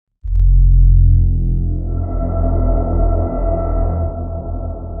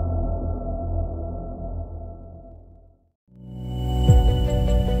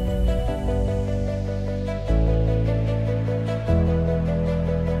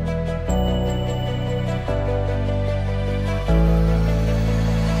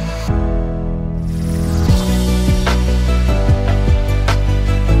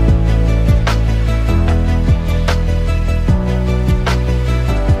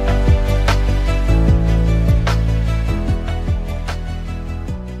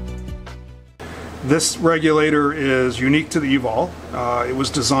This regulator is unique to the EVOL. It was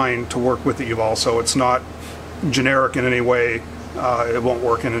designed to work with the EVOL, so it's not generic in any way. It won't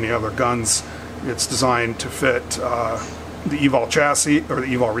work in any other guns. It's designed to fit the EVOL chassis, or the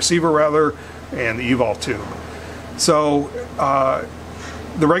EVOL receiver rather, and the EVOL tube. So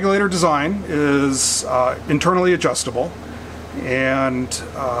the regulator design is internally adjustable, and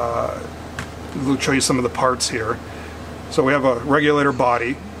we'll show you some of the parts here. So we have a regulator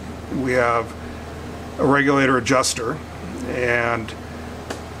body, we have a regulator adjuster, and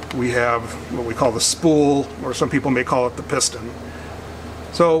we have what we call the spool, or some people may call it the piston.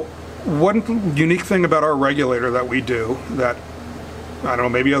 So one unique thing about our regulator that we do, that I don't know,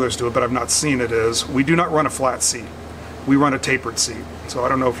 maybe others do it, but I've not seen it, is we do not run a flat seat. We run a tapered seat. So I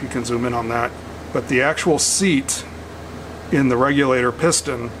don't know if you can zoom in on that, but the actual seat in the regulator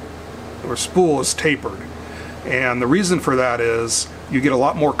piston or spool is tapered. And the reason for that is you get a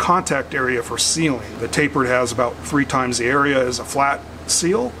lot more contact area for sealing. The tapered has about 3 times the area as a flat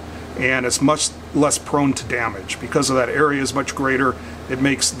seal, and it's much less prone to damage. Because of that area is much greater, it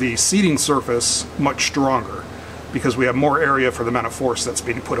makes the seating surface much stronger because we have more area for the amount of force that's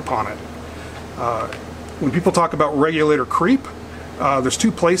being put upon it. When people talk about regulator creep, there's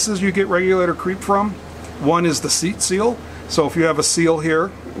 2 places you get regulator creep from. One is the seat seal. So if you have a seal here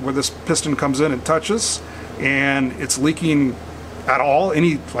where this piston comes in and touches, and it's leaking at all,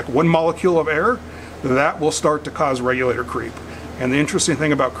 any like 1 molecule of air, that will start to cause regulator creep. And the interesting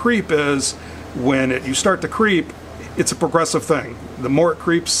thing about creep is when you start to creep, it's a progressive thing. The more it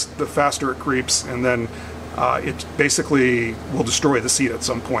creeps, the faster it creeps, and then it basically will destroy the seat at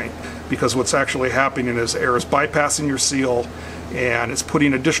some point, because what's actually happening is air is bypassing your seal and it's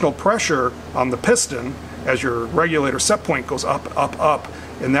putting additional pressure on the piston as your regulator set point goes up, up, up,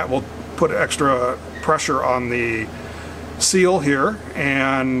 and that will put extra pressure on the seal here.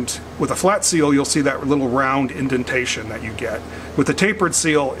 And with a flat seal, you'll see that little round indentation that you get. With the tapered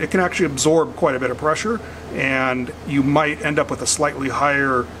seal, it can actually absorb quite a bit of pressure, and you might end up with a slightly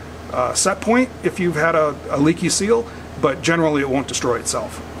higher set point if you've had a leaky seal, but generally it won't destroy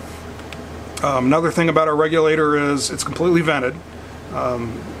itself. Another thing about our regulator is it's completely vented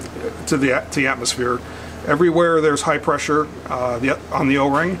to the atmosphere. Everywhere there's high pressure on the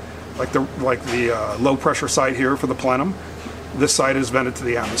O-ring, like the low pressure side here for the plenum, this side is vented to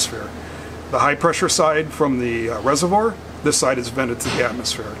the atmosphere. The high pressure side from the reservoir, this side is vented to the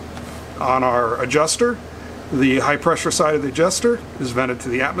atmosphere. On our adjuster, the high pressure side of the adjuster is vented to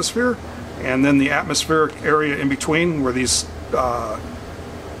the atmosphere, and then the atmospheric area in between where these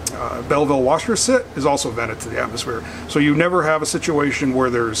Belleville washers sit is also vented to the atmosphere. So you never have a situation where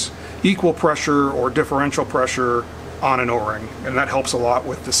there's equal pressure or differential pressure on an O-ring, and that helps a lot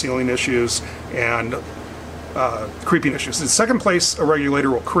with the sealing issues and creeping issues. The second place a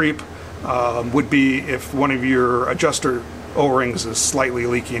regulator will creep would be if one of your adjuster O-rings is slightly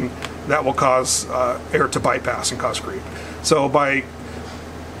leaking. That will cause air to bypass and cause creep. So by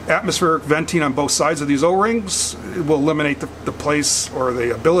atmospheric venting on both sides of these O-rings, it will eliminate the place or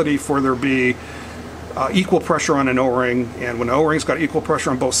the ability for there be equal pressure on an O-ring, and when an O-ring's got equal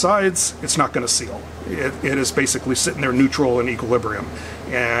pressure on both sides, it's not going to seal. It is basically sitting there neutral in equilibrium,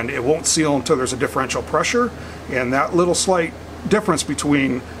 and it won't seal until there's a differential pressure, and that little slight difference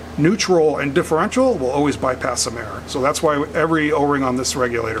between neutral and differential will always bypass some air. So that's why every O-ring on this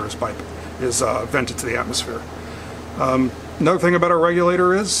regulator is vented to the atmosphere. Another thing about our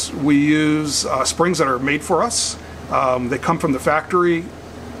regulator is we use springs that are made for us. They come from the factory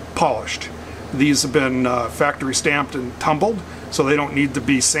polished. These have been factory stamped and tumbled, so they don't need to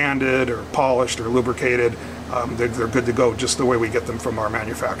be sanded or polished or lubricated. They're good to go just the way we get them from our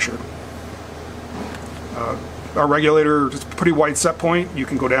manufacturer. Our regulator is a pretty wide set point. You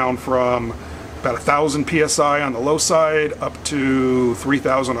can go down from about 1,000 psi on the low side up to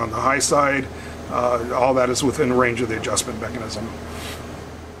 3,000 on the high side. All that is within range of the adjustment mechanism.